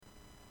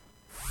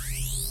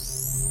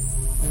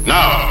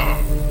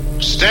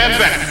Stand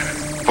back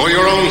for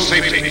your own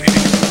safety.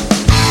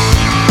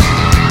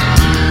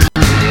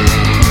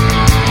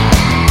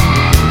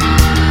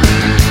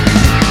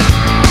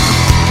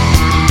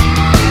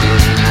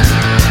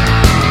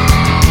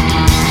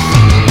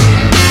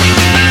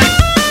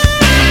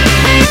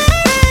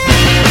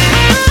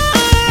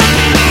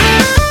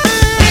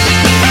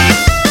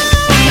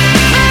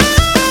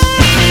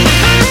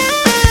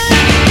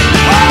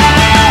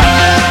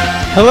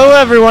 Hello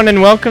everyone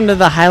and welcome to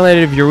the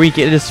highlight of your week.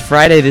 It is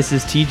Friday, this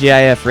is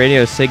TGIF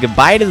Radio. Say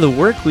goodbye to the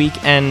work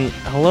week and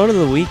hello to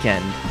the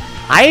weekend.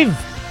 I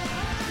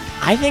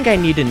think I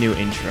need a new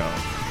intro.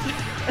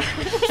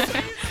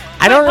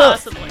 I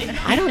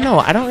don't know.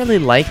 I don't really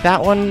like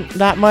that one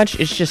that much.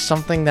 It's just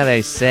something that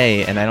I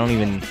say and I don't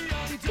even...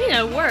 You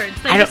know, words.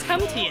 They just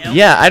come to you.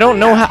 Yeah, I don't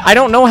know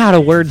how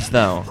to words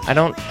though.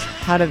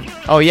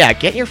 Oh yeah,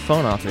 get your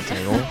phone off the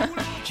table.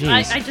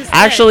 Jeez. I just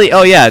actually,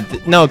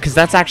 no, because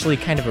that's actually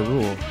kind of a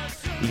rule.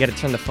 You got to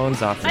turn the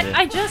phones off.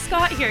 I just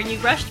got here and you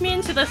rushed me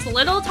into this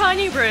little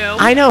tiny room.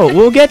 I know.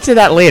 We'll get to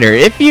that later.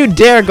 If you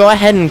dare, go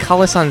ahead and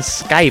call us on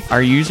Skype.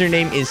 Our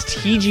username is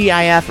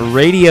TGIF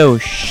Radio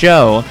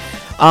Show.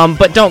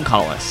 But don't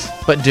call us.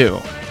 But do.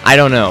 I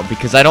don't know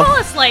because I don't. Call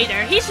us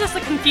later. He's just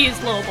a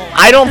confused little boy.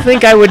 I don't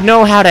think I would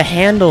know how to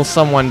handle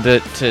someone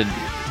to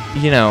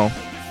you know.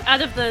 Out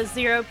of the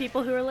 0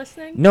 people who are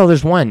listening. No,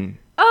 there's one.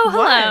 Oh,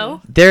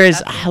 hello. There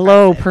is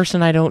hello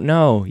person I don't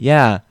know.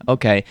 Yeah.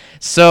 Okay.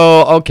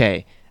 So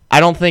okay. I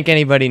don't think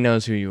anybody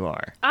knows who you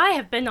are. I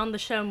have been on the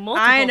show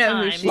multiple times. I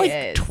know who she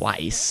is.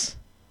 Twice.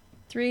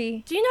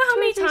 3. Do you know how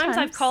many times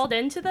I've called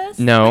into this?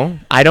 No,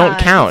 I don't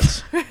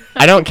count.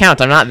 I don't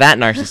count. I'm not that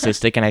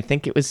narcissistic, and I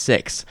think it was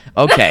 6.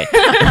 Okay.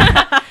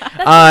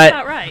 That's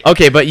about right.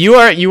 Okay, but you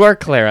are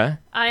Clara.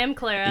 I am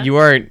Clara.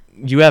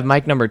 You have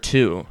mic number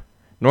 2.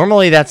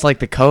 Normally that's like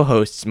the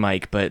co-host's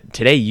mic, but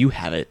today you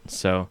have it.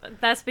 So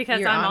that's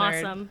because You're I'm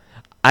honored.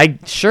 awesome.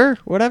 Sure,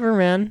 whatever,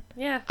 man.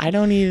 Yeah. I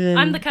don't even.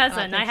 I'm the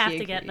cousin. I have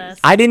to get this.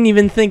 I didn't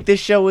even think this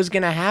show was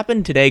gonna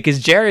happen today because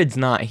Jared's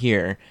not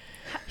here.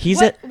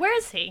 Where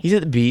is he? He's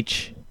at the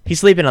beach. He's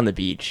sleeping on the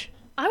beach.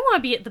 I want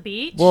to be at the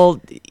beach.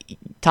 Well,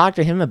 talk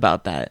to him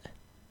about that.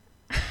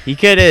 He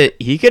could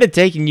have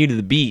taken you to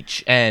the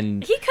beach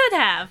and he could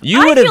have.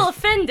 I feel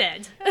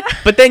offended.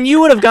 But then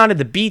you would have gone to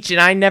the beach and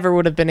I never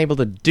would have been able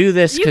to do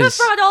this You have because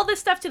brought all this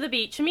stuff to the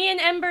beach. Me and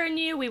Ember and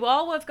you, we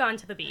all would have gone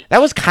to the beach.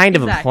 that was kind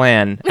of a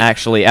plan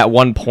actually at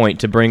one point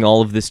to bring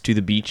all of this to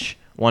the beach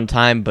one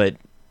time, but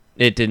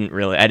it didn't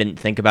really. I didn't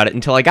think about it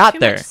until I got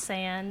there. Too much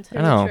sand.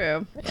 I know.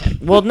 True.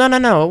 Well,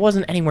 no. It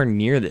wasn't anywhere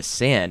near the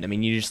sand. I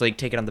mean, you just like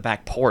take it on the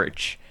back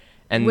porch.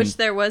 And Which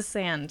there was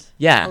sand.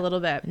 Yeah. A little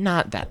bit.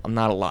 Not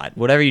a lot.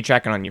 Whatever you're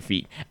tracking on your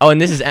feet. Oh,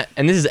 and this is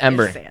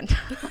Ember. Sand.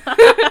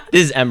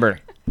 This is Ember.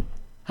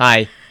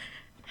 Hi.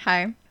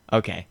 Hi.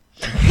 Okay.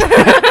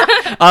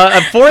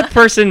 A fourth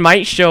person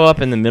might show up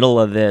in the middle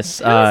of this.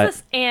 Who is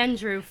this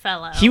Andrew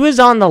fellow? He was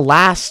on the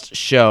last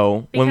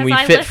show when Because we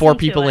I fit 4 listened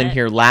to people in it.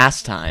 here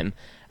last time.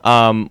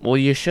 Well,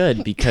 you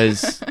should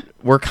because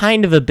we're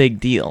kind of a big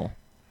deal.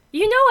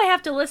 You know I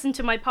have to listen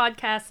to my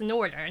podcast in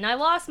order, and I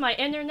lost my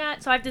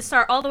internet, so I have to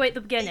start all the way at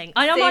the beginning.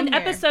 I am Same on here.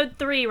 episode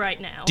 3 right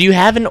now. Do you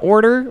have an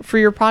order for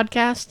your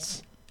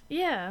podcasts?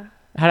 Yeah.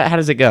 How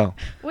does it go?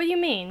 What do you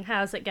mean?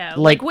 How's it go?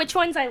 Like- which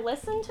ones I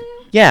listen to?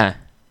 Yeah.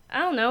 I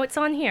don't know. It's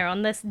on here,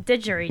 on this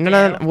didgeridoo.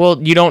 No.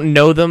 Well, you don't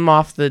know them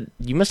off the...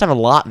 You must have a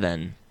lot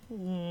then.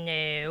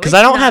 No. 'Cause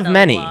I don't it's have not a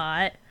many.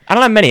 lot. I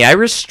don't have many. I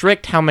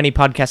restrict how many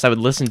podcasts I would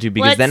listen to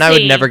because Let's then I would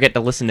see. never get to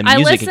listen to I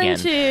music listen again.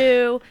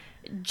 to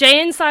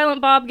Jay and Silent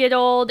Bob Get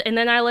Old, and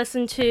then I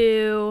listen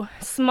to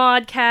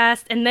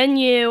Smodcast, and then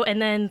you, and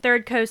then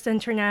Third Coast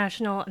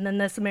International, and then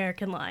This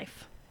American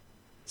Life.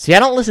 See, I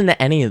don't listen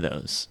to any of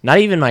those. Not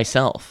even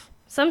myself.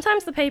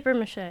 Sometimes the paper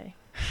mache.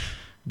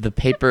 The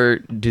paper...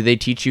 Do they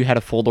teach you how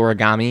to fold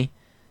origami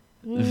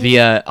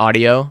via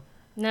audio?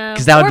 No.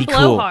 'Cause that would or be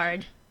cool.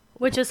 blowhard,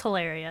 which is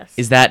hilarious.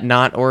 Is that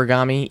not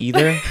origami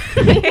either?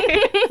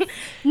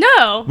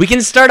 No. We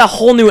can start a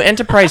whole new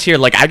enterprise here.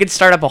 Like, I could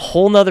start up a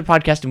whole nother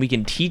podcast and we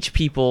can teach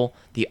people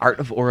the art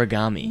of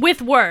origami.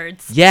 With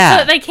words. Yeah. So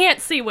that they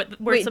can't see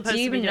what we're Wait, supposed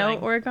do you to be even know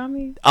doing.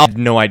 origami? I have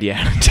no idea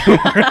how to do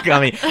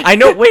origami. I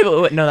know... Wait.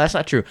 No, that's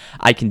not true.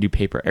 I can do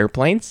paper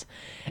airplanes.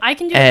 I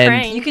can do And- a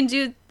crane. You can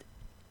do...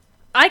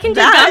 I can do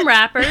that. gum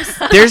wrappers.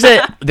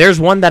 There's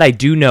one that I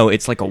do know.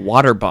 It's like a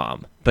water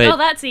bomb. But Oh,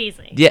 that's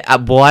easy. yeah,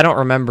 well, I don't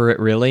remember it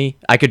really.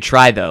 I could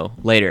try though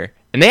later.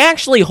 And they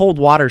actually hold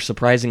water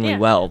surprisingly Yeah.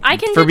 well I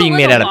can for do being the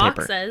made little out of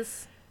paper.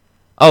 boxes.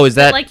 Oh, is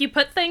that Like you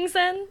put things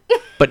in.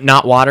 but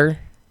not water?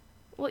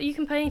 Well, you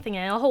can put anything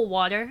in. I'll hold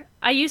water.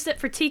 I used it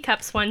for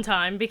teacups one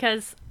time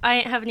because I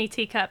didn't have any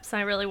teacups and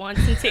I really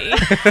wanted some tea.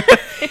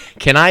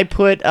 Can I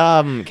put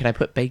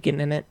bacon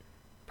in it?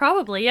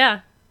 Probably,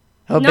 yeah.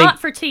 Oh, Not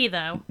for tea,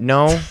 though.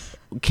 No.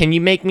 Can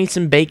you make me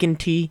some bacon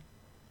tea?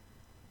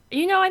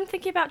 You know, I'm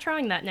thinking about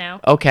trying that now.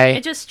 Okay.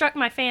 It just struck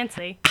my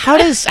fancy. How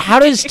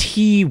does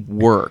tea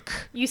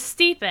work? You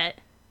steep it.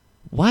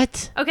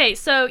 What? Okay,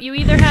 so you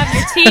either have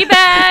your tea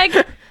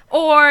bag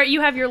or Or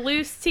you have your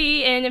loose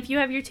tea, and if you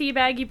have your tea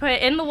bag, you put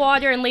it in the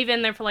water and leave it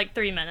in there for like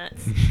 3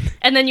 minutes.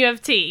 And then you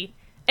have tea.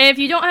 And if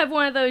you don't have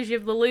one of those, you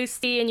have the loose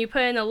tea, and you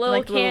put it in a little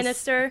Like little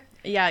canister,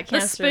 Yeah,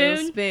 canister,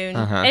 spoon. spoon.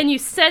 Uh-huh. and you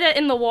set it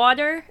in the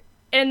water,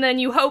 and then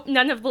you hope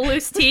none of the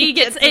loose tea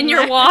gets in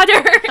your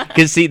water.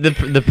 Because see,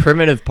 the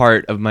primitive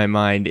part of my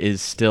mind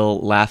is still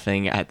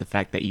laughing at the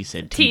fact that you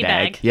said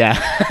teabag. Teabag.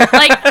 Yeah.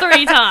 Like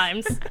 3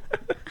 times.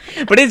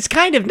 But it's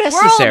kind of We're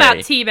necessary. all about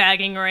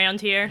teabagging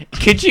around here.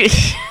 Could you?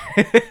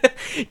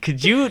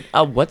 Could you?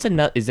 What's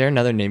another? Is there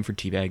another name for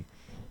teabag?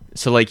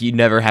 So like you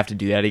never have to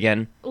do that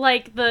again.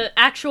 Like the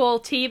actual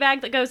tea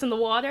bag that goes in the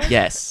water.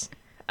 Yes.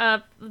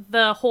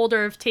 The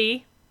holder of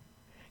tea.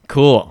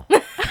 Cool.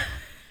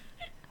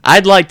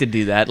 I'd like to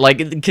do that, like,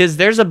 because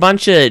there's a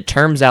bunch of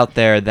terms out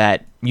there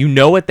that you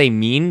know what they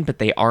mean, but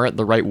they aren't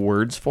the right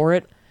words for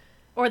it.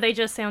 Or they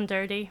just sound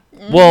dirty.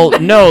 Well,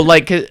 no,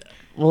 like,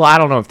 well, I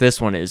don't know if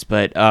this one is,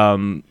 but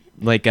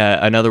like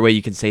another way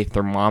you can say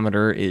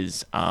thermometer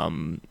is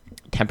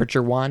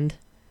temperature wand.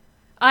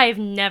 I've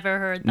never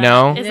heard that.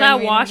 No? Is Yeah, that a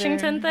me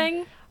Washington neither.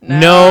 thing?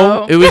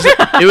 No,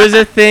 it was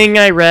a thing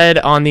I read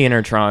on the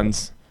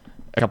Intertrons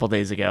a couple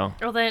days ago.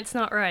 Well, then it's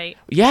not right.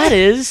 Yeah, it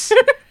is.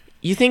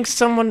 You think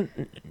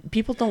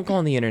people don't go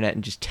on the internet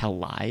and just tell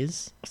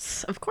lies?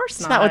 Of course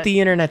It's not what the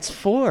internet's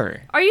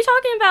for. Are you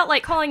talking about,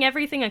 like, calling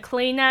everything a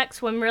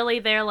Kleenex when really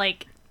they're,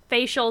 like,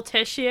 facial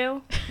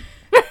tissue?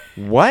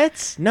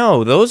 What?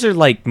 No, those are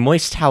like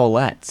moist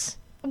towelettes.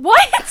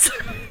 What?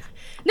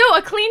 No,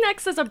 a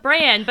Kleenex is a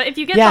brand, but if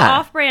you get the Yeah.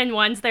 off-brand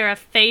ones, they're a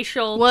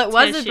facial Well, it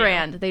was tissue. a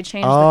brand. They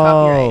changed the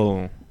copyright.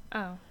 Oh, Oh,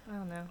 I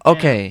don't know.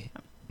 okay.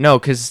 No,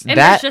 because Emma's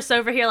that just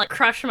over here, like,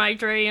 crush my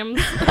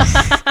dreams.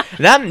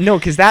 that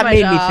my made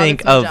me job,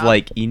 think it's my of job.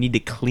 like you need to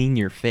clean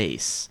your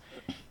face.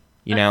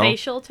 You A know?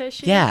 facial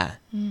tissue? Yeah.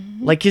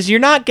 Like, because you're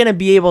not going to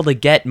be able to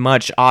get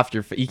much off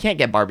your face. You can't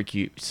get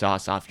barbecue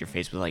sauce off your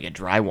face with, like, a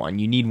dry one.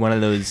 You need one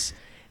of those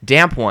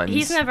damp ones.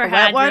 He's never A wet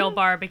had one? real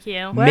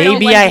barbecue. What? Maybe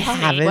Don't like I it funny.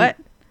 haven't. What?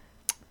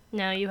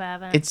 No, you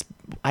haven't.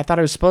 I thought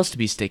it was supposed to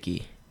be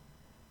sticky.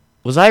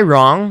 Was I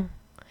wrong?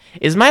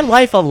 Is my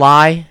life a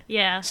lie?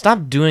 Yeah.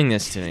 Stop doing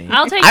this to me.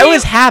 I'll take I you-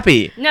 was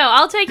happy. No,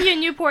 I'll take you to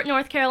Newport,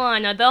 North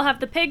Carolina. They'll have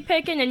the pig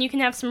picking, and you can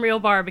have some real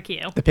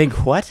barbecue. The pig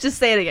what? Just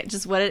say it again.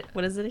 Just what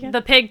is it again?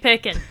 The pig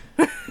picking.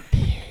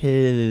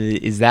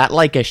 Is that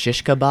like a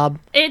shish kebab?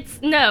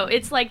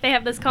 It's like they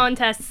have this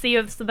contest to see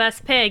who's the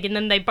best pig, and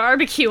then they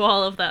barbecue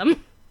all of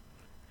them.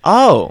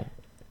 Oh,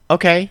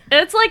 okay.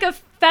 It's like a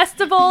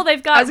festival. They've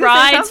I got was gonna say,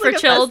 it rides sounds for like a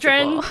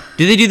children. festival.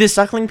 Do they do the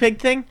suckling pig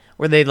thing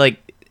where they like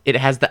it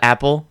has the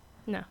apple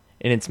No,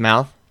 in its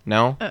mouth?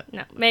 No.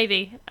 no,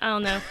 maybe. I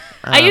don't know.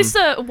 I Um, used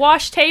to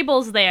wash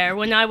tables there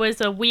when I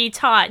was a wee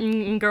tot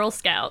in Girl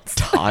Scouts.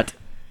 Tot.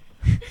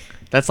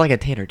 That's like a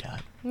tater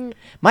tot.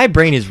 My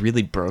brain is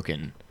really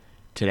broken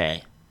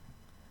today.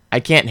 I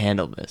can't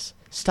handle this.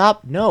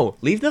 Stop. No.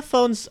 Leave the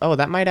phones. Oh,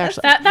 that might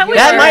actually. That was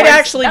That might yours.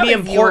 actually That be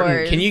was important.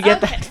 yours. Can you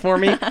get that for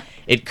me?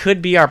 It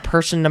could be our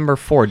person number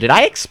 4. Did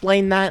I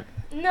explain that?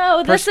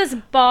 No, this is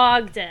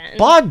Bogdan.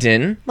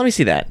 Bogdan? Let me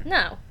see that.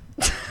 No.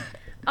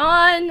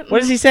 On.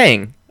 What is he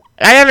saying?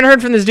 I haven't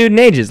heard from this dude in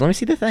ages. Let me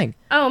see the thing.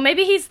 Oh,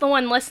 maybe he's the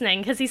one listening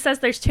because he says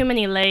there's too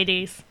many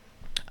ladies.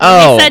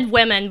 Oh. He said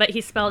women, but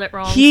he spelled it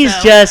wrong. He's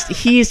so.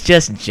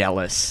 just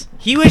jealous.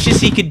 He wishes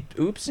he could.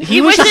 Oops.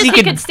 He wishes he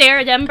could stare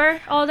at Ember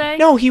all day.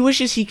 No, he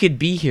wishes he could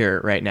be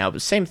here right now.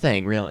 But same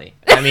thing, really.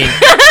 I mean,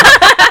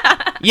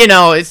 you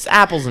know, it's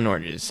apples and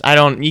oranges.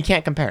 You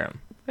can't compare them.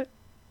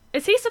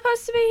 Is he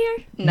supposed to be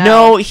here?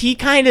 No, he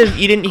kind of.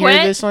 You didn't hear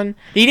Quit? this one.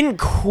 He didn't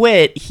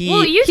quit.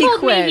 Well, you he told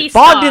quit. me he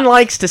Bogdan stopped.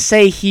 likes to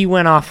say he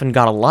went off and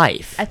got a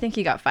life. I think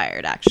he got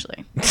fired,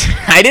 actually.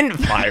 I didn't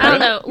fire him. I don't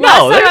know. No, Last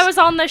time there's- I was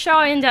on the show,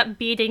 I ended up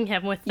beating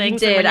him with You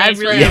things. did. in I Renee's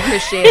really room.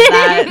 appreciate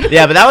that.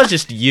 Yeah, but that was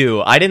just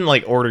you. I didn't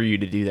like order you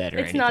to do that or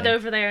It's anything. not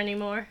over there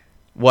anymore.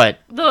 What?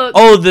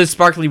 The The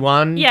sparkly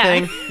wand Yeah.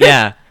 thing?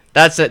 Yeah.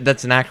 That's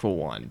an actual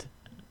wand.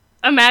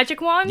 a magic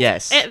wand.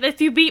 Yes.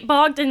 If you beat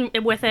Bogdan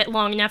with it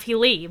long enough, he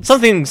leaves.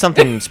 Something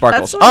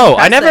sparkles. so Oh,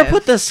 I never impressive.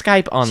 put the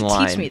Skype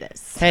online. Teach me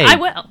this. Hey, I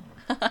will.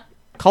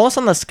 call us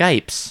on the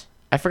Skypes.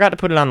 I forgot to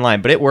put it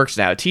online, but it works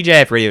now.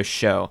 TJF Radio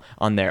Show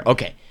on there.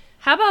 Okay.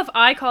 How about if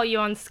I call you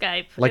on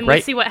Skype Like and we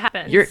right- see what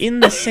happens? You're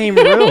in the same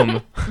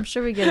room. I'm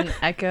sure we get an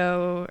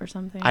echo or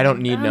something. I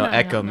don't need no I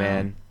echo, don't know.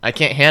 man. I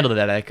can't handle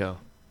that echo.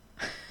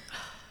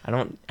 I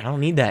don't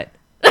need that.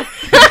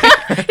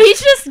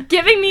 He's just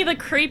giving me the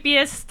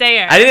creepiest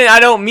stare. I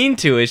don't mean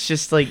to. It's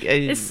just like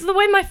This is the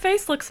way my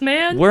face looks,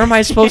 man. where am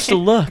I supposed to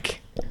look?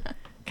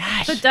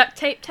 Gosh. The duct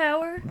tape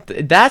tower.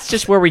 That's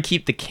just where we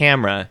keep the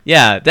camera.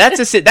 Yeah, that's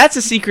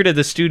a secret of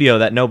the studio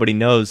that nobody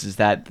knows is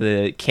that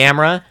the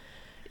camera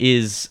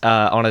is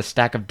on a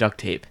stack of duct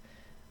tape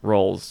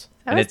rolls.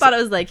 I always thought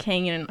it was like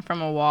hanging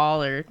from a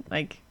wall or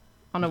like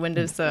on a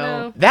windowsill.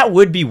 No. that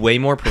would be way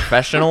more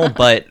professional,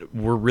 but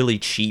we're really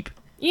cheap.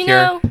 You here.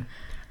 know,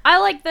 I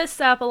like this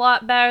setup a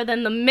lot better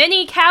than the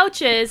mini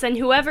couches and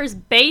whoever's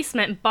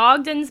basement,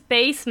 Bogdan's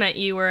basement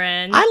you were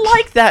in. I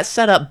like that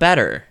setup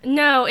better.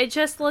 No, it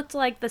just looked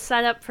like the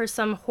setup for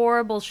some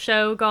horrible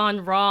show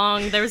gone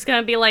wrong. There was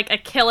gonna be like a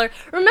killer.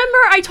 Remember,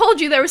 I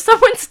told you there was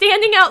someone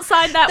standing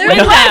outside that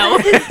window.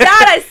 His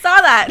dad, I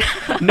saw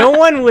that. No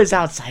one was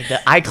outside.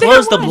 I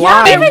closed the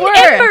blind. Even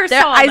Ember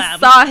saw I them.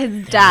 saw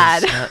his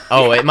dad.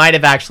 Oh, it might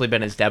have actually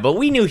been his dad, but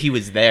we knew he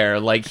was there.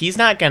 Like, he's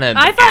not gonna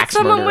I thought axe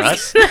someone murder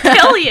was us. gonna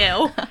kill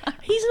you.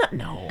 He's not.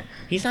 No,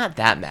 he's not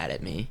that mad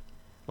at me.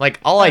 Like,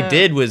 all I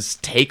did was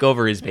take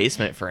over his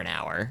basement for an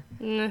hour.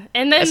 And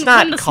then It's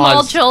not when the small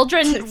cause-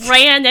 children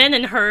ran in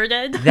and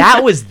herded.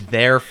 That was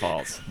their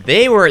fault.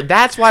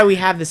 That's why we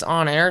have this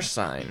on-air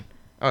sign.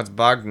 Oh, it's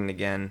Bogdan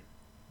again.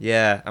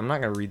 Yeah, I'm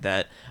not gonna read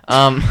that.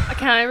 Can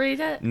I read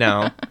it?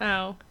 No,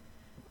 Oh.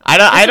 I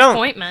don't.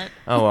 Disappointment.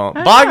 Oh well,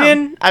 don't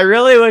Bogdan, I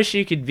really wish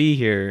you could be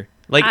here.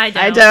 Like,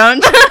 I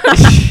don't.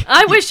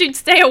 I wish you'd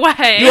stay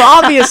away. you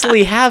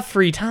obviously have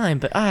free time,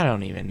 but I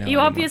don't even know. You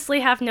anymore. obviously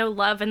have no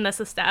love in this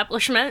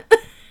establishment.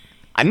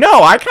 I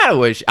know. I kind of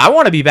wish. I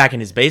want to be back in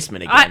his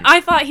basement again.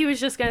 I thought he was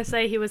just gonna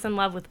say he was in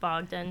love with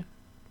Bogdan.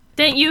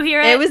 Didn't you hear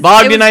it?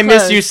 Bogdan, I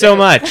miss you so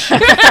much.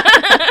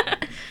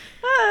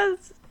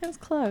 It was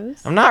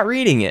close. I'm not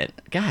reading it.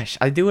 Gosh,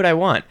 I do what I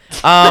want.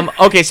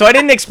 Okay, so I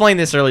didn't explain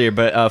this earlier,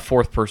 but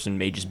fourth person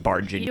may just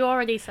barge in. You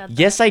already said that.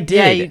 Yes, I did.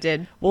 Yeah, you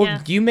did. Well, Yeah.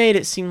 you made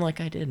it seem like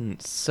I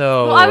didn't.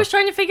 So Well, I was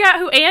trying to figure out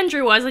who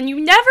Andrew was, and you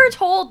never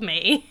told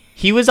me.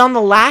 he was on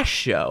the last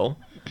show.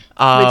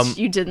 Which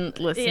you didn't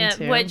listen Yeah,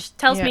 to. which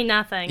tells Yeah. me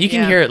nothing. You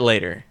can Yeah. hear it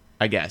later,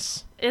 I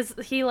guess. Is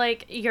he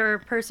like your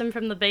person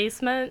from the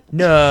basement?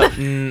 No,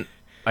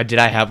 did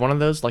I have one of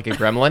those, like a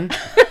gremlin?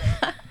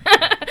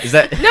 Is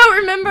that? No,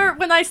 remember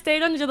when I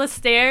stayed under the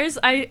stairs?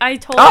 I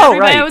told Oh,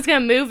 everybody I right. was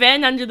gonna move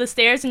in under the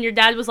stairs, and your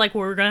dad was like,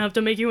 "We're gonna have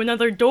to make you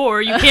another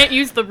door. You can't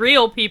use the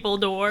real people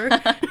door."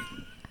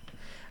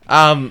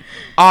 Oh,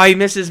 he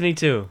misses me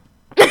too.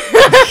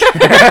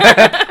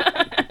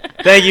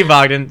 Thank you,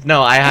 Bogdan.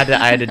 No, I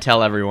had to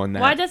tell everyone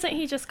that. Why doesn't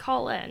he just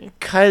call in?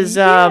 Cause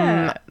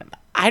Yeah.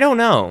 I don't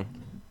know.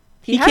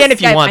 He has can if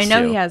he Skype. wants I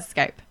know to. he has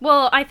Skype.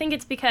 Well, I think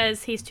it's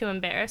because he's too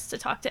embarrassed to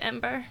talk to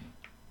Ember.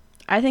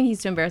 I think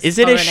he's too embarrassed Is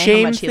to it tell a Renee how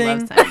shame much he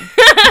loves thing? him.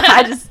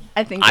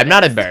 I think I'm it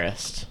not is.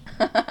 embarrassed.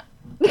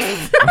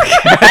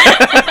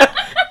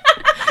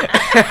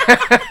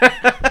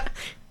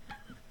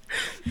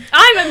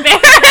 I'm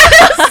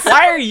embarrassed.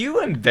 Why are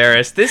you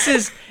embarrassed? This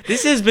is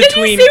Did you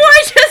between. see what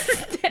I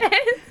just did?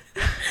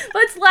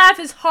 Let's laugh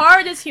as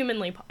hard as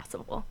humanly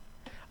possible.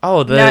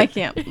 Oh, the. No, I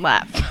can't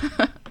laugh.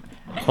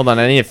 Hold on,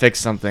 I need to fix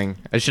something.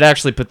 I should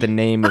actually put the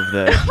name of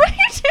the. What are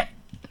you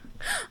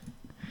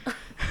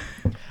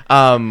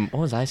doing? What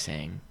was I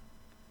saying?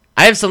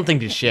 I have something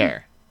to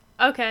share.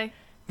 Okay.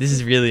 This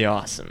is really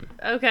awesome.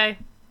 Okay.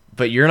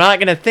 But you're not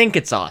gonna think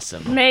it's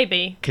awesome.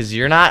 Maybe. Because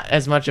you're not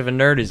as much of a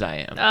nerd as I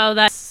am. Oh,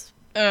 that's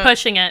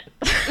pushing it.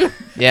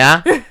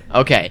 Yeah?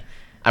 Okay.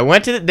 I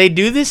went to. They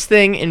do this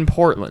thing in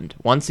Portland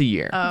once a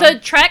year. The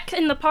trek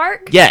in the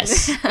park?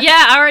 Yes.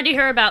 Yeah, I already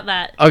heard about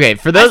that. Okay,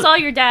 for I those. saw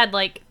your dad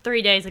like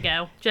 3 days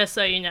ago, just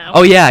so you know.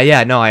 Oh,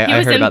 yeah, no, he I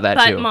was heard in about that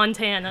Butte, too.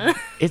 Montana.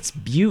 It's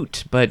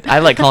Butte, but I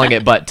like calling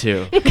it Butt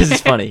too, because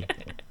it's funny.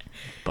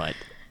 But.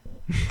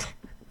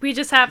 We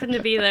just happened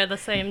to be there the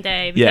same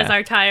day because Yeah.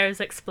 our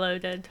tires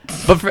exploded.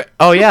 But for.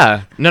 Oh,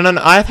 yeah. No.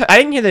 I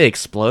didn't hear they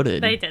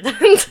exploded. They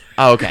didn't.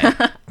 Oh, okay.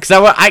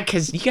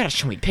 Because you gotta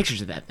show me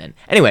pictures of that then.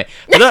 Anyway,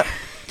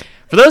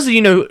 for those of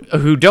you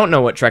who don't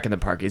know what Trek in the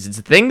Park is, it's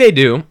a thing they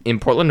do in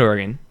Portland,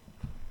 Oregon.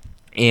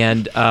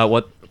 And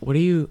what are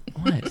you?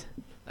 What?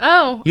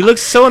 Oh, You look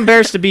so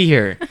embarrassed to be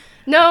here.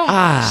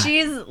 no.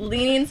 She's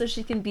leaning so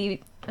she can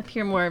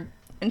appear more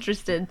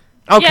interested.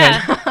 Okay.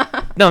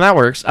 Yeah. No, that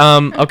works.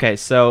 Okay,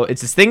 so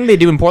it's this thing they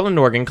do in Portland,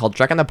 Oregon called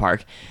Trek in the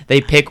Park.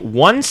 They pick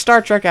one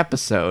Star Trek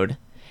episode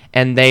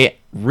and they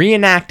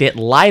reenact it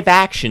live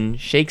action,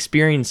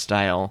 Shakespearean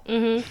style,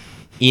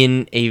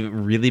 in a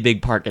really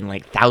big park, and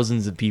like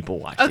thousands of people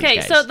watch. Okay,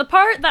 these so guys. the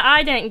part that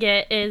I didn't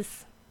get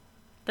is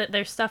that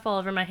there's stuff all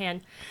over my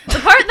hand. The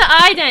part that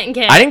I didn't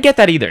get I didn't get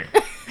that either.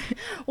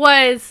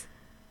 was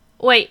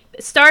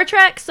Star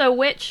Trek. So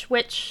which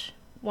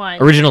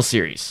one? Original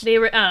series.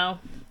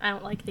 I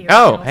don't like the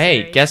original. Oh,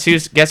 hey,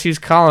 series. guess who's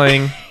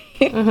calling?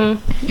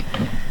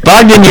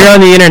 Bogdan, you're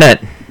on the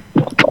internet.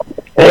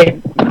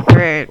 Hey,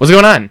 Great. What's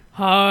going on?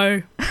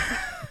 Hi.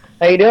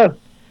 how you doing?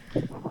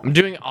 I'm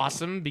doing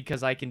awesome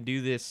because I can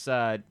do this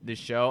this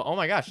show. Oh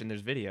my gosh, and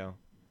there's video.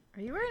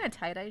 Are you wearing a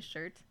tie-dye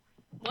shirt?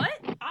 What?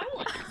 I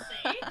want to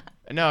see.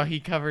 No, he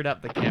covered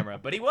up the camera,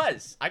 but he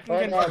was. I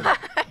can Hold confirm.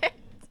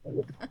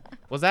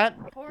 Was that?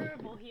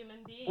 Horrible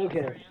human beings Okay.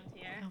 around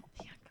here.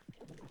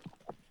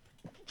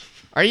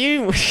 Are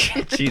you?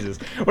 Jesus.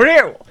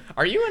 Where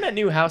are you in a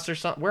new house or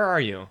something? Where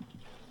are you?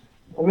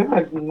 I'm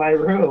in my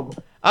room.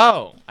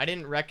 Oh, I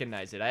didn't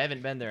recognize it. I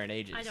haven't been there in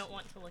ages. I don't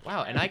want to look.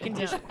 Wow, at and that.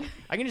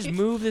 I can just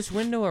move this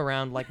window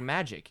around like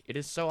magic. It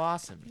is so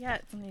awesome. Yeah,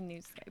 it's something new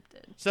Skype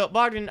did. So,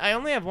 Bogdan, I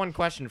only have one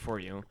question for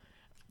you.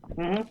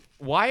 Mhm.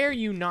 Why are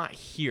you not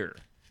here?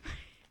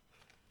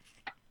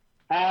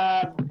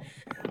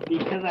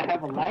 Because I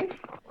have a life.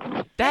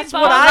 That's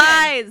Bob, what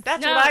lies.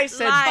 That's No, what I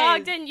said. lies.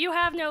 Bogdan, you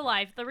have no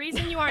life. The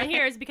reason you aren't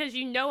here is because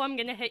you know I'm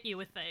gonna hit you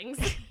with things.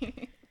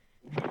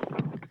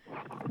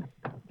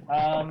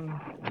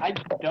 I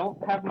don't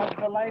have much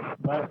of a life,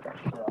 but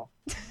still.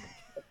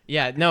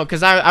 Yeah, no,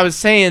 because I was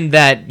saying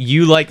that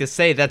you like to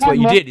say that's what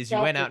you Not did much is you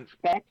went out.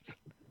 self-respect.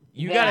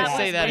 You Yeah, gotta that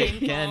say was that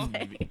painful.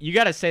 again. You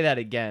gotta say that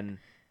again.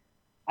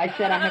 I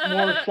said I have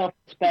more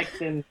self-respect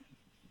than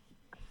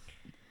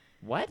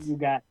What? you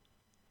got.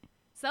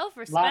 A lot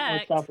more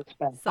Self-respect.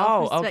 self-respect.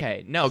 Oh, Self-respect.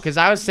 okay. No, because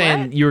I was saying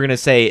What? you were gonna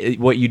say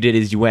what you did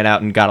is you went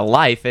out and got a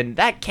life, and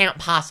that can't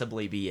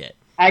possibly be it.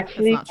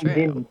 Actually, That's not I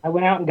true. didn't. I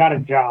went out and got a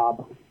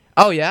job.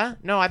 Oh yeah?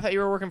 No, I thought you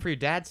were working for your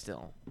dad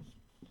still.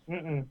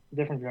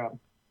 Different job.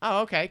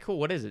 Oh, okay, cool.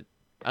 What is it?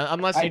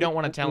 Unless I you don't do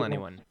want to tell maintenance.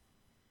 anyone.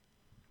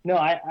 No,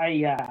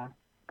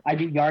 I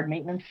do yard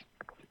maintenance.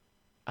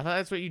 I thought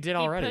that's what you did He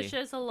already.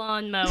 pushes a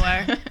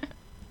lawnmower.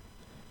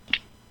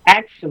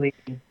 Actually,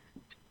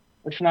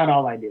 that's not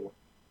all I do.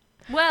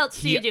 What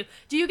else do you do?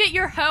 Do you get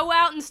your hoe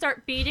out and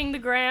start beating the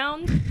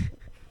ground?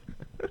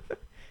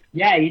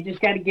 Yeah, you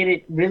just got to get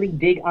it, really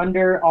dig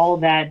under all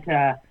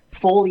that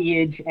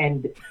foliage,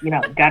 and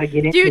got to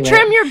get into Do you it.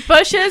 trim your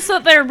bushes so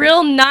they're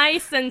real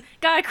nice and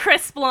got a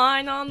crisp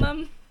line on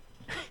them?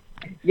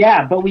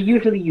 Yeah, but we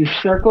usually use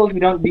circles. We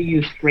don't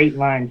use straight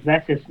lines.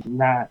 That's just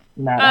not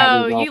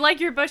how Oh, we roll. you like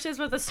your bushes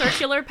with a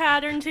circular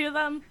pattern to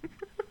them?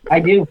 I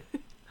do.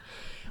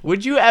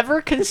 Would you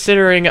ever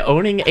considering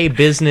owning a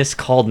business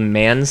called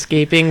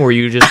manscaping where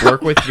you just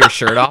work with your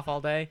shirt off all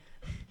day?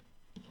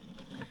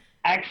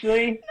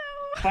 Actually,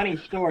 funny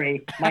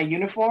story. My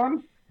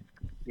uniform.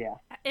 Yeah.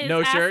 Is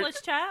No shirt?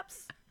 assless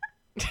chaps?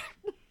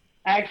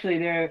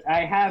 Actually,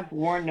 I have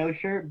worn no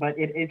shirt, but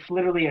it's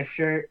literally a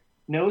shirt,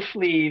 no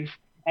sleeves,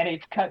 and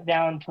it's cut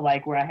down to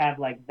like where I have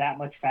like that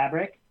much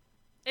fabric.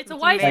 It's a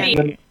wife Like,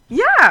 beater.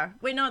 Yeah.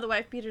 Wait, no, the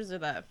wife beaters are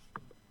the.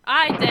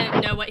 I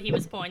didn't know what he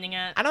was pointing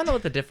at. I don't know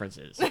what the difference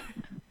is.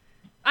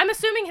 I'm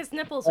assuming his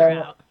nipples are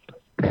out.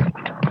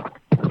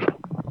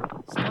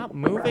 Stop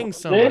moving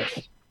so This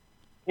much.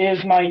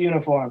 is my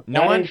uniform.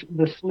 No That one- is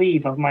the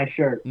sleeve of my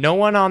shirt. No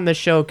one on the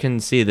show can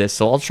see this,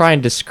 so I'll try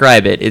and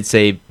describe it. It's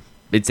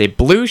a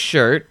blue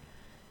shirt.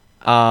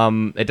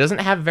 It doesn't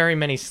have very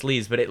many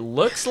sleeves, but it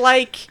looks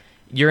like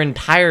your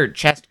entire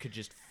chest could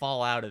just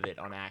fall out of it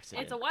on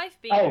accident. It's a wife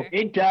Oh, beater.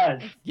 it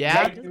does.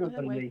 Yeah? It doesn't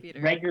have wife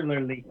beater.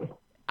 Regularly.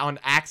 On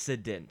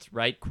accident,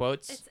 right?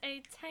 Quotes. It's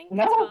a tank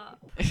No. top.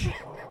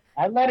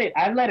 I let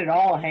it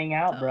all hang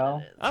out,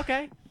 bro.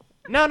 Okay.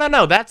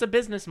 No. That's a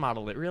business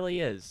model. It really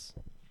is.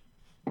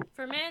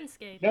 For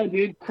manscaping. No,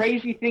 dude.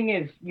 Crazy thing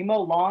is, you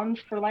mow lawns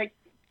for like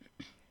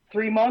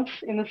 3 months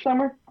in the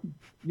summer,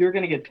 you're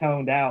gonna get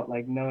toned out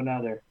like no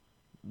other.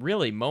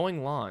 Really,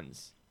 mowing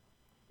lawns.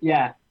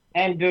 Yeah,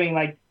 and doing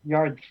like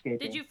yardscaping.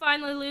 Did you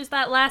finally lose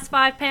that last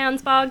 5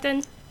 pounds,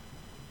 Bogdan?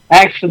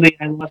 Actually,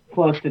 I lost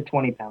close to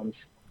 20 pounds.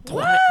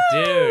 What?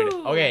 Dude.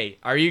 Woo! Okay.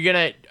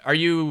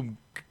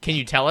 Can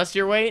you tell us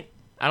your weight?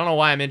 I don't know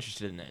why I'm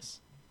interested in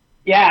this.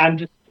 Yeah,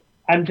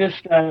 I'm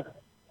just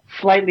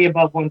slightly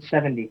above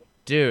 170.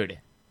 Dude.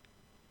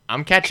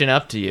 I'm catching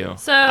up to you.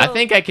 So, I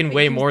think I can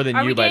weigh more than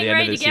Are you we by getting the end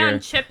of ready this to get on year.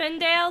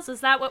 Chippendales?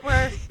 Is that what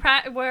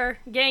we're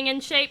getting in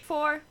shape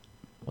for?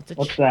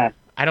 What's that?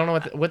 I don't know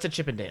what's a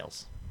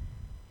Chippendales.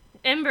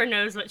 Ember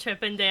knows what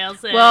Chippendales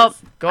is. Well,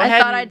 Go I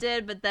ahead thought I and-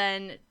 did, but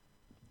then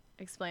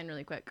explain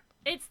really quick.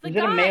 it's the Is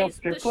it a male guys, the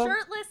strip club?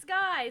 shirtless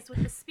guys with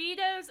the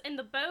Speedos and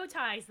the bow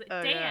ties that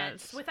Oh,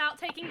 dance gosh. without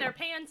taking their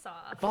pants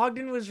off.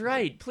 Bogdan was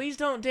right. Please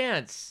don't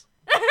dance.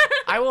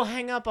 I will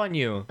hang up on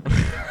you.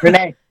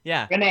 Renee,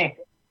 Yeah.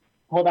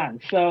 hold on.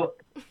 So,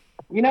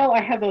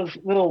 I have those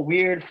little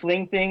weird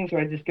fling things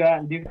where I just go out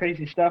and do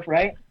crazy stuff,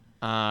 right?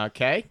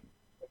 Okay.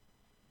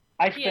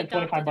 I He spent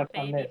adopted 25 a bucks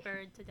on baby this.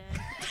 bird today.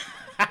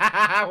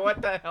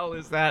 What the hell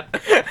is that?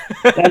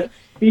 That's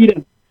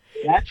Speedo.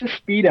 That's a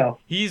Speedo.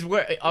 He's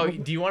Oh,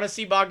 do you want to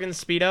see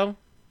Bogdan's Speedo?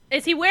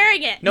 Is he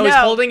wearing it? No, he's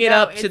holding it no,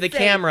 up to it's the safe.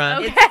 camera.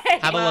 Okay.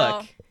 Have a Well-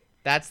 look.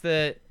 That's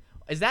the.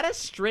 Is that a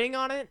string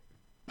on it?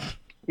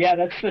 Yeah,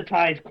 that's the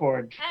ties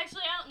cords.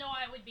 Actually, I don't know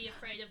why I would be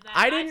afraid of that.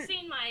 I didn't- I've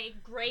seen my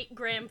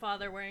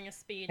great-grandfather wearing a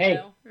Speedo. Hey.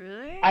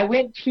 Really? I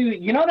went to,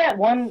 that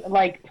one,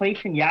 like, place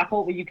in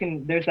Yapple where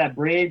there's that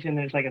bridge and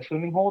there's, like, a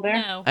swimming hole there?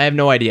 No. I have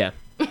no idea.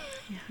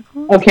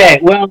 Okay,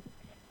 well,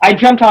 I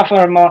jumped off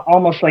of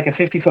almost like a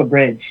 50-foot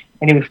bridge,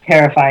 and it was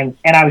terrifying,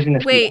 and I was in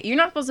the Wait, you're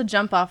not supposed to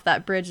jump off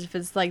that bridge if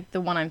it's like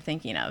the one I'm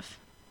thinking of.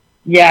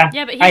 Yeah,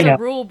 Yeah, but I he's know. a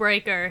rule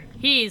breaker.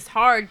 He's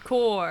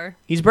hardcore.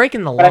 He's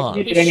breaking the But I law.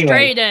 did- He's Anyway.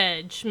 straight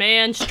edge,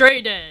 man.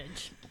 Straight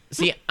edge.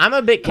 See, I'm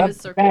a bit. It was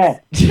Not circles.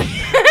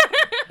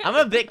 bad. I'm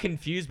a bit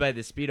confused by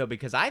the Speedo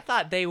because I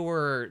thought they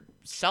were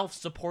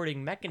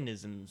self-supporting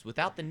mechanisms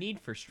without the need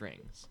for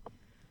strings.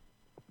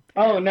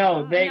 Oh,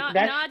 no, not,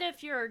 that's... not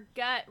if your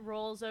gut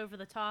rolls over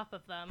the top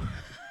of them.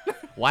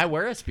 Why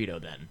wear a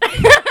Speedo then?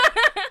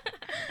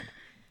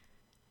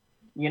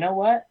 You know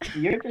what?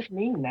 You're just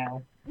mean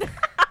now.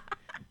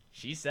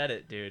 She said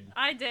it, dude.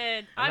 I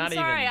did. I'm I'm not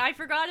sorry. even- I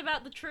forgot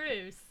about the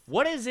truce.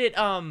 What is it?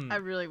 I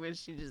really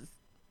wish you just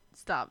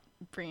stop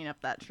bringing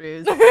up that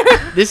truth.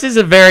 This is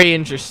a very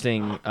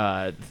interesting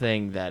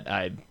thing that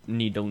I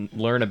need to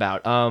learn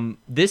about.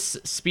 This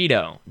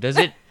Speedo, does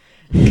it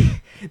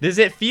does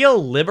it feel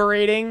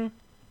liberating?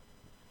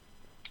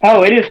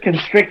 Oh, it is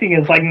constricting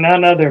as like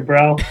none other,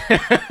 bro.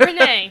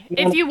 Renee,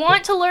 if you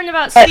want to learn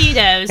about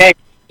Speedos, Hey.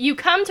 you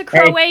come to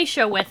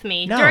Croatia with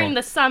me No. during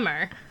the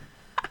summer.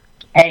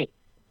 Hey,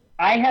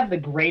 I have the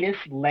greatest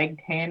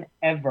leg tan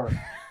ever.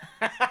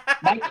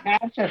 My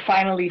calves have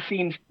finally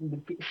seen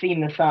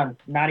the sun.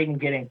 Not even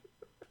kidding.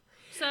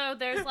 So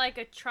there's like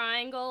a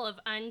triangle of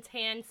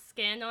untanned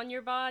skin on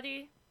your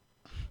body.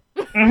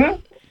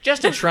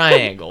 Just a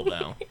triangle,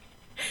 though.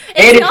 It's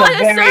It is not a a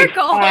very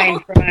circle. fine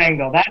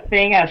triangle. That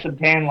thing has some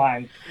tan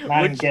lines. Not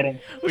even Would- kidding.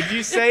 Would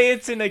you say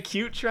it's an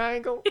acute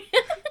triangle?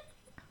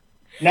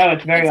 No,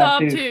 it's very It's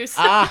obtuse. obtuse.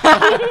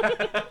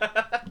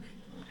 Ah.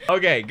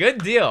 Okay,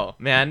 good deal,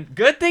 man.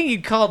 Good thing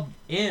you called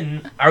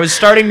in. I was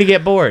starting to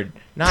get bored.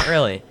 Not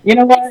really. You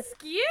know what?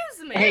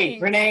 Excuse me. Hey,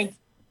 Renee,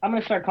 I'm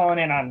gonna start calling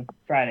in on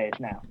Fridays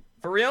now.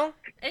 For real?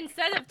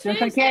 Instead of Since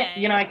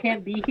Tuesday. I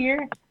can't be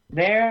here,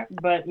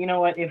 but you know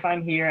what? If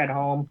I'm here at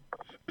home,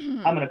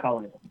 I'm gonna call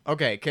in.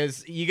 Okay,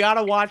 because you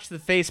gotta watch the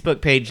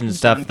Facebook page and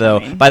stuff, though.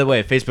 By the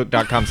way,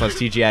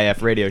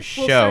 facebook.com/TGIF Radio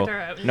Show. start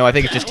our own. No, I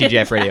think it's just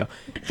TGIF Radio.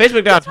 about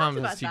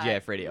Facebook.com/TGIF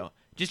that. Radio.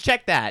 Just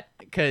check that,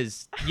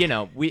 because,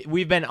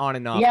 we've been on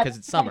and off, Yeah, because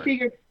it's summer. I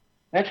figured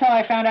that's how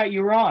I found out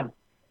you were on.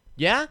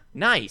 Yeah?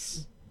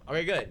 Nice.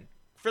 Okay, good.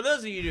 For those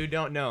of you who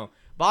don't know,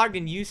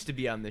 Bogdan used to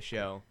be on the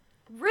show.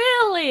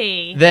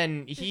 Really?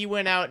 Then he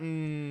went out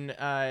and,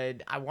 I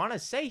want to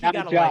say he Got a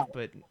got a life, job.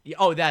 but...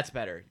 Oh, that's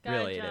better. Got a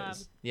Really, it job.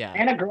 is. Yeah.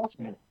 And a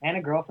girlfriend.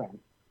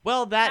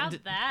 Well, How'd that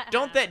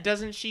happen?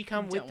 doesn't she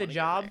come with Don't the wanna go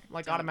job, there.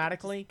 like, Don't.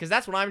 automatically? Because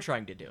that's what I'm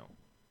trying to do.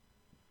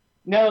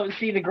 No,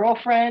 see the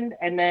girlfriend,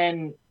 and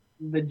then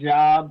the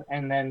job,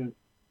 and then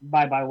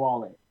bye-bye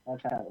wallet.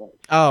 That's how it works.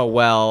 Oh,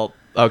 well,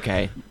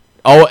 okay.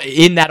 Oh,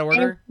 in that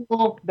order? Ain't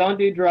cool, don't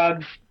do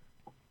drugs.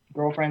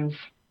 Girlfriends.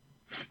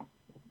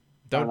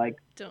 Don't- Like,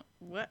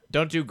 What?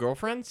 Don't do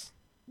girlfriends?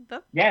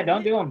 That, yeah,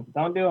 don't do them.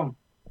 Don't do them.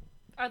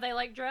 Are they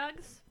like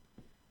drugs?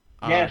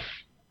 Yes,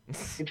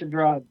 it's a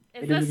drug.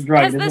 Is It this, is a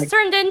drug. has It's this like-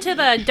 turned into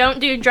the don't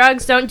do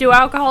drugs, don't do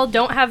alcohol,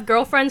 don't have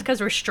girlfriends because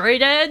we're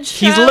straight edge?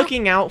 He's show?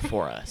 looking out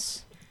for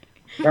us.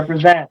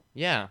 represent.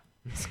 Yeah.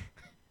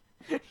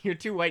 You're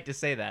too white to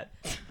say that.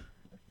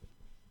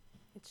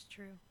 It's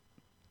true.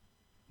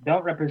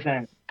 Don't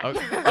represent.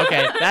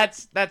 Okay,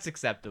 that's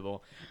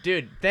acceptable.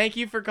 Dude, thank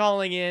you for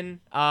calling in.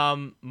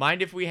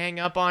 Mind if we hang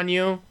up on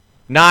you?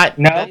 Not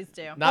No. please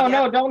do. Not Oh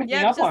no! Don't Yeah,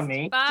 hang up just- on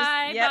me.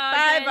 Bye, yeah,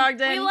 Bogdan. bye,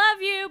 Bogdan. We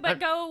love you, but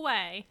go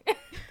away.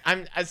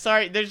 I'm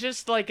sorry. There's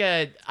just like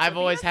I've be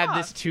always your had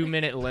this fault.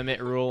 2-minute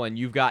limit rule, and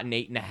you've got an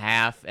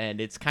 8.5,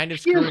 and it's kind of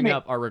Excuse screwing me.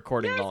 up our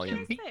recording Yeah, I was volume.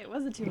 gonna say, it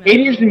was a 2 It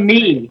is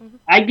me.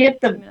 I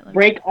get to Minute limit.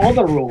 break all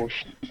the rules.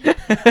 He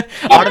doesn't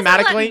let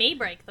Automatically. me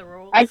break the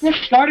rules. I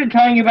just started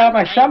telling you about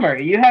my summer.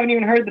 You haven't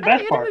even heard the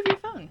best part. Your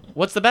phone.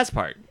 What's the best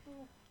part?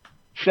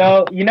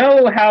 So you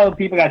know how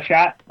people got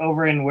shot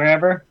over in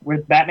wherever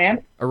with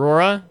Batman?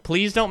 Aurora,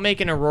 please don't make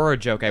an Aurora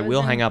joke. I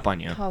will hang up on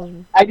you.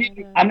 I'm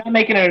not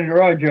making it a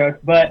Aurora joke,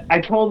 but I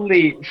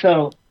totally.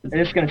 So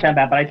this is gonna sound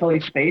bad, but I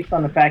totally spaced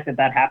on the fact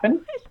that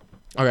happened,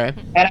 Okay.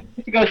 and I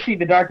went to go see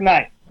The Dark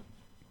Knight.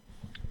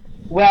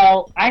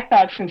 Well, I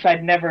thought since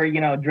I'd never,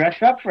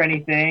 dressed up for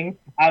anything,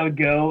 I would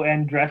go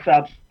and dress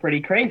up pretty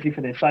crazy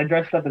for this. So I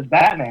dressed up as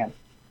Batman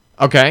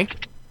Okay.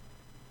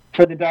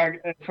 for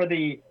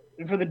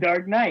the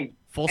Dark Knight.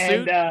 Full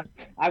suit? And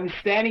I was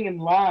standing in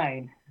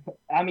line.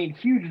 I mean,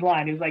 huge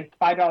line. It was like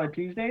 $5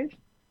 Tuesdays.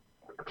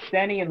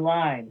 Standing in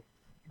line.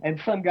 And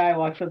some guy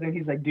walks up and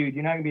he's like, dude,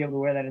 you're not going to be able to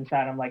wear that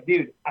inside. I'm like,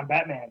 dude, I'm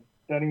Batman.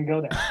 Don't even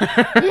go there.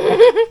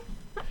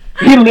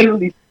 He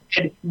literally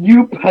said,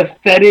 you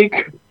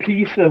pathetic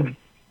piece of...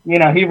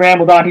 he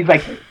rambled on. He's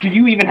like, do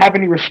you even have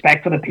any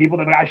respect for the people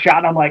that got shot?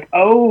 And I'm like,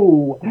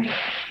 oh,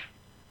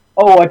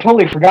 I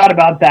totally forgot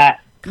about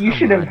that. You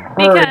should have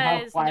heard how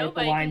Because quiet the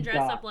nobody can lines dress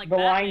got. up like The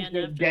Batman lines were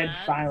after dead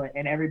that. silent,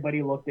 and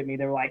everybody looked at me.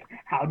 They were like,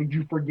 how did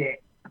you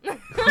forget?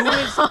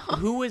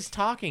 Who was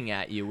talking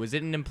at you? Was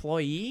it an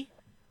employee?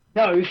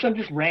 No, it was some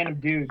just random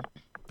dude.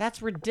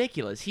 That's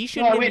ridiculous. He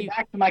So I shouldn't went have...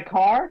 back to my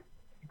car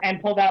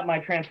and pulled out my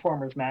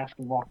Transformers mask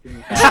and walked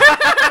in.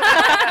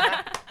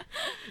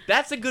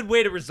 That's a good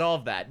way to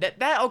resolve that.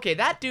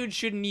 That dude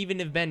shouldn't even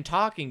have been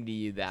talking to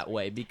you that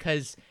way,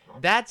 because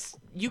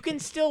you can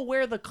still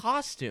wear the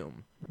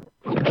costume.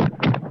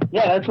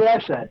 Yeah, that's what I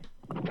said.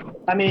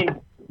 I mean,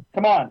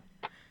 come on.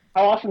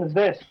 How awesome is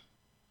this?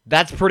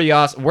 That's pretty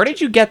awesome. Where did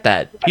you get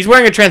that? He's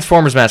wearing a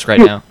Transformers mask right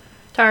now.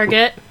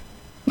 Target.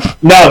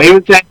 No, it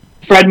was at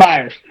Fred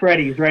Meyer's.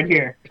 Freddy's right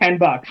here.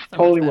 $10.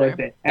 Totally better. worth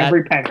it.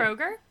 Every penny.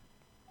 Kroger?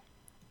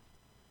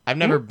 I've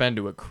never been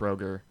to a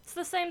Kroger. It's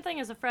the same thing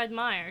as a Fred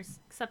Meyer's,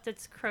 except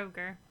it's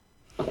Kroger.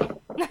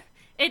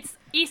 It's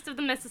east of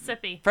the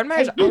Mississippi. Fred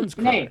Meyer's Hey, owns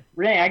Kroger.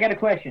 Renee, I got a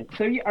question.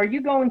 So are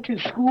you going to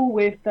school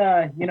with,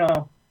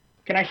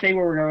 Can I say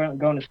where we're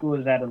going to school?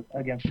 Is that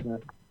against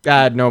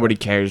the? Nobody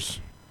cares.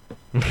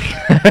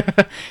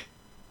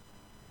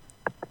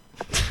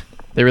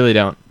 They really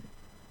don't.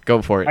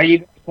 Go for it. Are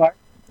you Clark?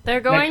 They're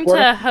going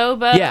quarter? to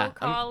Hobo Yeah, I'm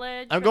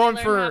College. going where they learn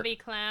for- how to be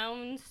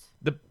clowns.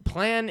 The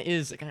plan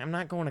is I'm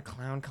not going to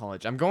clown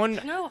college. I'm going.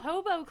 No,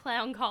 Hobo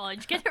Clown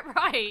College. Get it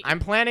right. I'm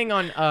planning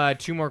on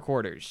 2 more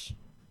quarters.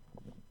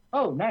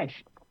 Oh, nice.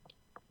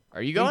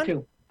 Are you Me going?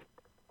 too.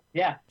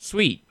 Yeah.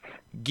 Sweet.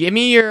 Give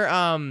me your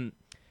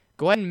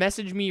Go ahead and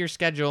message me your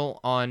schedule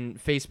on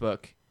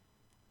Facebook,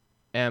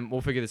 and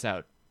we'll figure this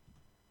out.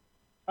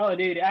 Oh,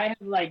 dude, I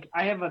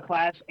have a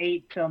class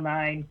 8 till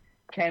 9,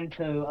 10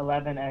 to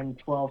 11, and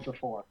 12 to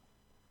 4.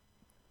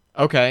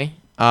 Okay.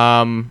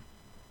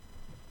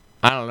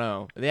 I don't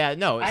know. Yeah,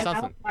 no, it's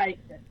something.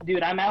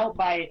 I'm out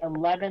by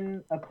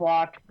 11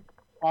 o'clock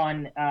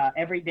on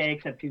every day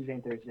except Tuesday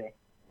and Thursday.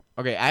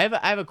 Okay, I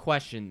have a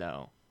question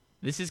though.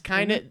 This is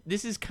kind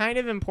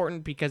of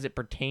important because it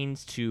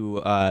pertains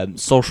to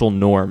social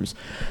norms.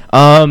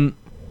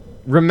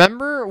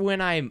 Remember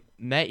when I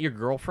met your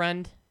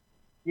girlfriend?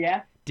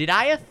 Yeah? Did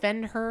I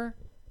offend her?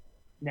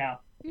 No.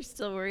 You're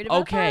still worried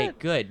about Okay, that?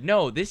 good.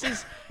 No, this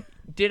is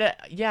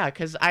yeah,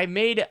 because I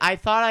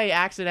thought I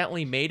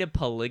accidentally made a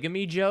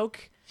polygamy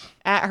joke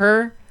at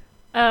her.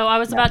 Oh, I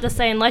was about to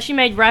say, unless you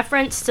made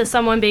reference to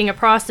someone being a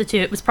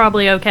prostitute, it was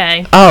probably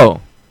okay. Oh,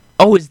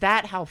 is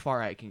that how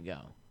far I can go?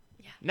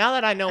 Yeah. Now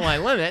that I know my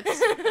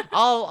limits,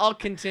 I'll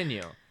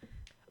continue.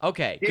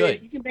 Okay, Dude,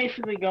 good. you can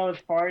basically go as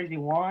far as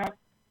you want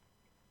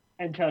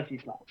until she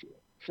slaps you.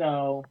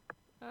 So,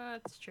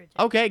 That's true,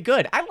 too. Okay,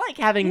 good. I like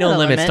having You no got a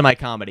limits to limit. my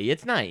comedy.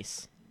 It's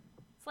nice.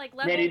 It's like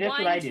level dude, that's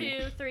what I 1, do.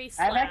 2, 3, I've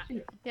slap.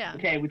 actually, Yeah.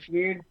 okay, what's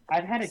weird,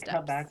 I've had to cut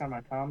Steps. back on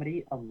my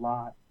comedy a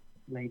lot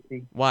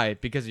lately. Why?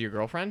 Because of your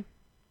girlfriend?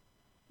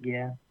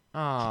 Yeah.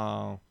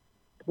 Oh.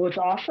 What's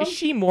awesome? Is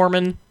she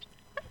Mormon?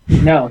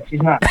 No,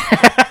 she's not.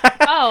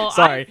 Oh,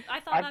 Sorry. I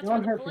thought I've that's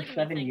known where her the for polygamy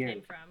 7 thing years.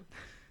 came from.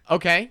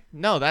 Okay.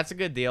 No, that's a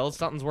good deal.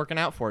 Something's working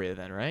out for you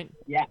then, right?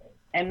 Yeah.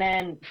 And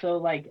then, so,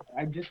 like,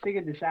 I just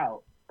figured this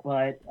out,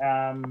 but,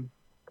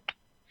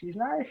 she's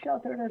not as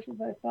sheltered as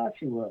I thought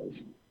she was.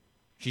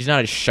 She's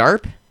not as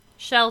sharp?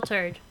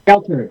 Sheltered.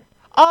 Sheltered.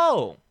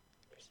 Oh.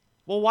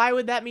 Well, why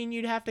would that mean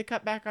you'd have to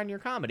cut back on your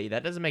comedy?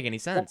 That doesn't make any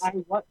sense. I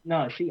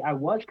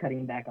was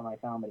cutting back on my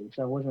comedy,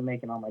 so I wasn't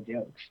making all my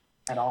jokes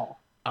at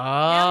all. Now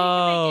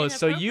Oh, he can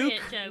so make you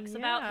inappropriate jokes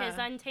about his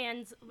Yeah.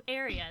 untanned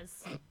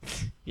areas.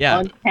 yeah.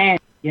 Untanned.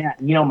 Yeah,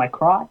 you know my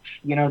crotch,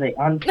 the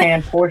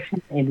untanned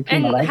portion in between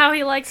And my legs. how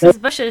he likes his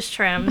bushes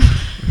trimmed.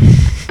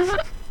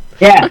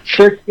 Yeah,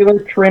 circular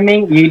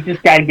trimming. You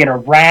just gotta get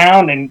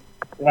around and,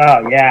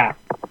 oh yeah.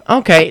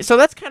 Okay, so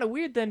that's kind of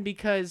weird then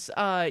because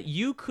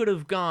you could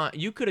have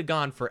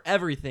gone for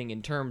everything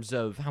in terms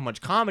of how much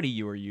comedy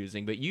you were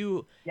using, but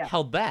you Yeah.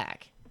 held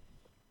back.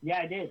 Yeah,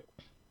 I did.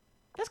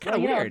 That's kind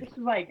of Well, weird. this is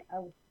like,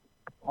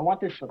 I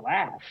want this to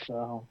last,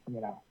 so,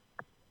 All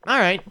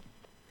right.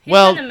 He's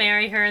Well- gonna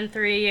marry her in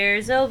 3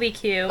 years. It'll be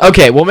cute.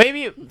 Okay, well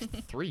maybe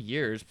 3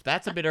 years.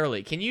 That's a bit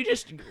early. Can you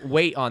just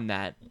wait on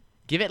that?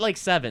 Give it like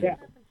 7. Yeah.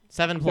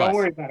 7 Don't plus.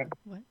 worry about it.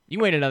 You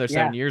wait another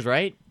 7 years,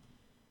 right?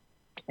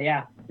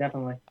 Yeah,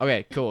 definitely.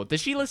 Okay, cool.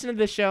 Does she listen to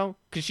this show?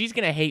 Because she's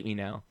going to hate me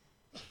now.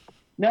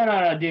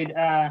 No, dude.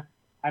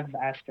 I've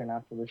asked her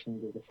not to listen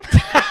to this.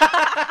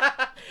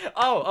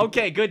 Oh,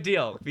 okay, good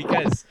deal.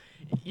 Because,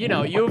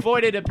 you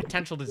avoided a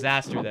potential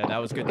disaster there. That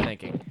was good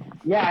thinking.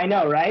 Yeah, I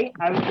know, right?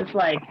 I was just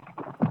like,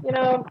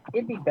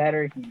 it'd be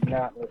better if he's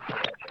not listening to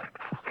that show.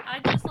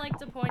 I'd just like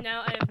to point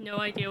out I have no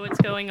idea what's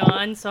going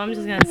on, so I'm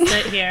just gonna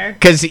sit here.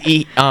 Because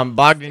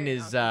Bogdan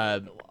is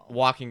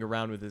walking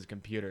around with his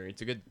computer.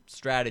 It's a good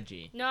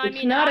strategy. No, I It's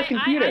mean, not a I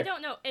computer.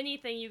 don't know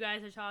anything you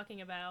guys are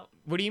talking about.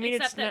 What do you mean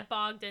Except it's that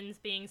not? Bogdan's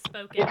being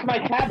spoken It's my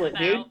tablet,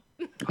 dude.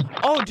 about.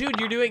 Oh, dude,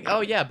 you're doing.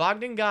 Oh yeah,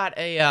 Bogdan got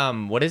a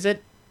what is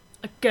it?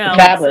 A Tablet.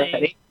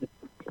 galaxy.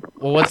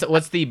 Well,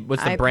 what's the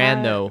brand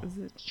iPad? though? Is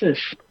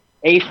it-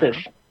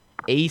 Asus.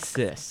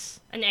 Asus.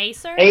 An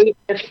Acer?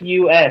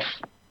 ASUS.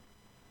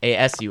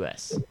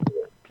 ASUS.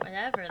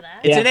 Whatever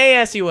that. It's Yeah. an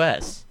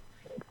ASUS.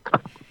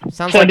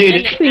 Sounds So, like. dude,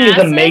 An this thing is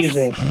Asus?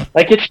 amazing.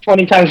 Like, it's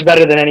 20 times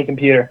better than any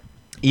computer.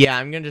 Yeah,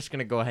 I'm just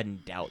gonna go ahead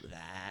and doubt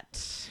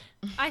that.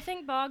 I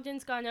think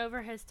Bogdan's gone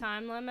over his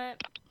time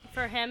limit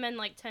for him and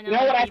like 10 You know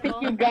other what? I people.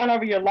 think you've gone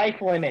over your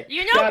life limit.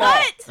 You know Shut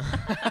up.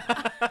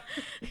 what?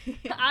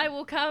 I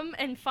will come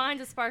and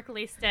find a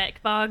sparkly stick,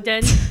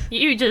 Bogdan.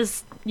 You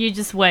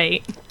just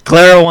wait.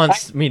 Clara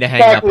wants me to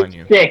hang up on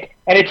you. Stick,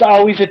 and it's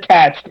always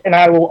attached, and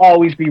I will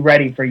always be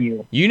ready for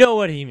you. You know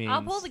what he means.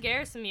 I'll pull the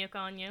Garrison Muke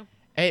on you.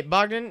 Hey,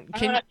 Bogdan,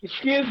 can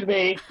Excuse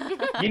me.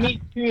 You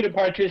need 2 to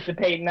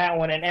participate in that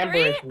one, and Ember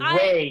is 3?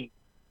 way.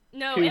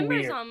 No, Too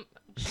Ember's weird. on.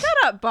 Shut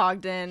up, he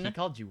Bogdan.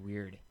 called you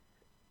weird?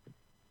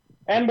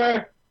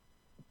 Ember.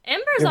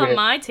 Ember's You're on weird.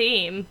 my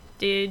team,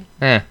 dude.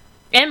 Eh,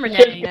 And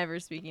Renee. Never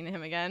speaking to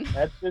him again.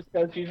 That's just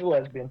because she's a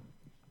lesbian.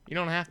 you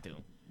don't have to.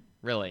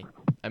 Really.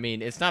 I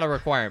mean, it's not a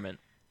requirement.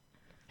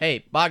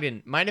 Hey,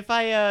 Bogdan, mind if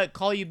I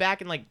call you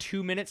back in like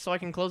 2 minutes so I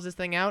can close this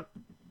thing out?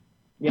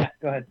 Yeah,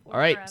 go ahead. All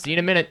right, see you in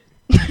a minute.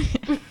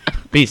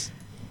 Peace.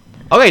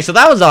 Okay, so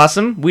that was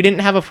awesome. We didn't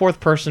have a fourth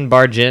person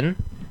barge in,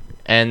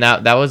 and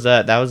that was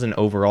an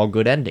overall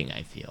good ending,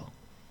 I feel.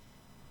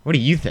 What do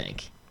you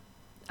think?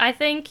 I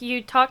think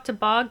you talked to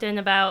Bogdan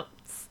about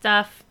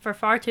stuff for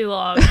far too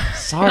long.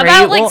 Sorry.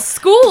 About well,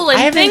 school I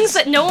and haven't things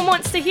that no one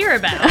wants to hear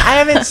about. I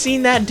haven't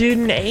seen that dude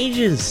in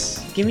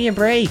ages. Give me a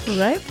break.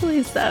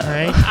 Rightfully so. All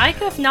right. I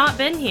could have not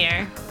been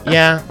here.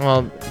 Yeah,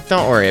 well,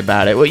 don't worry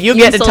about it. Well, you You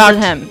get to talk.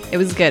 insulted him. It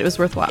was good. It was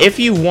worthwhile. If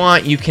you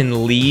want, you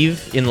can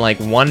leave in like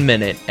 1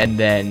 minute and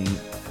then,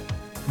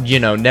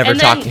 never And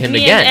talk then to him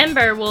me again. and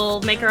Ember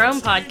will make our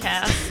own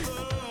podcast.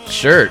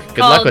 Sure. Good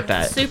luck called with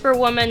that.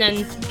 Superwoman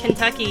and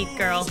Kentucky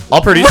Girl.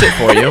 I'll produce it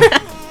for you.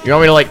 You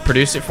want me to like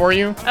produce it for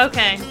you?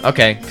 Okay.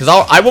 Okay, because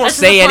I won't That's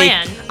say the any.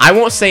 plan. I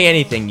won't say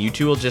anything. You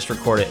two will just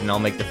record it, and I'll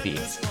make the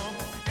feeds.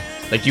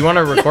 Like, you want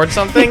to record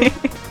something?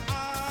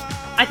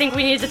 I think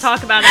we need to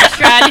talk about our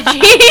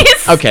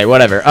strategies. Okay,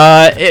 whatever.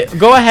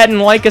 Go ahead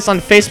and like us on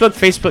Facebook,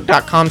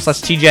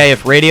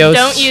 facebook.com/TGIF Radio.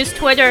 Don't use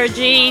Twitter,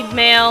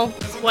 Gmail,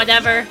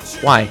 whatever.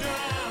 Why?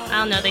 I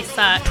don't know, they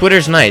suck.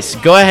 Twitter's nice.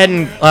 Go ahead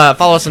and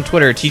follow us on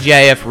Twitter,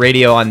 TGIF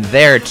Radio on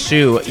there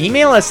too.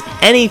 Email us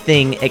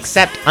anything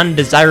except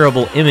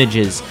undesirable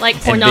images Like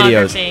and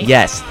pornography. videos.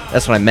 Yes,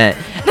 that's what I meant.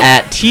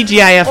 At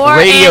TGIF Or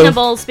Radio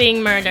animals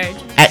being murdered.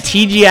 at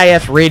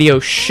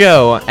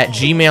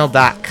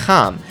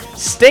TGIFradioshow@gmail.com.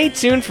 Stay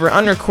tuned for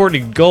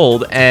unrecorded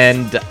gold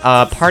and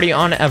party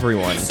on,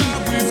 everyone.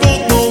 Revolt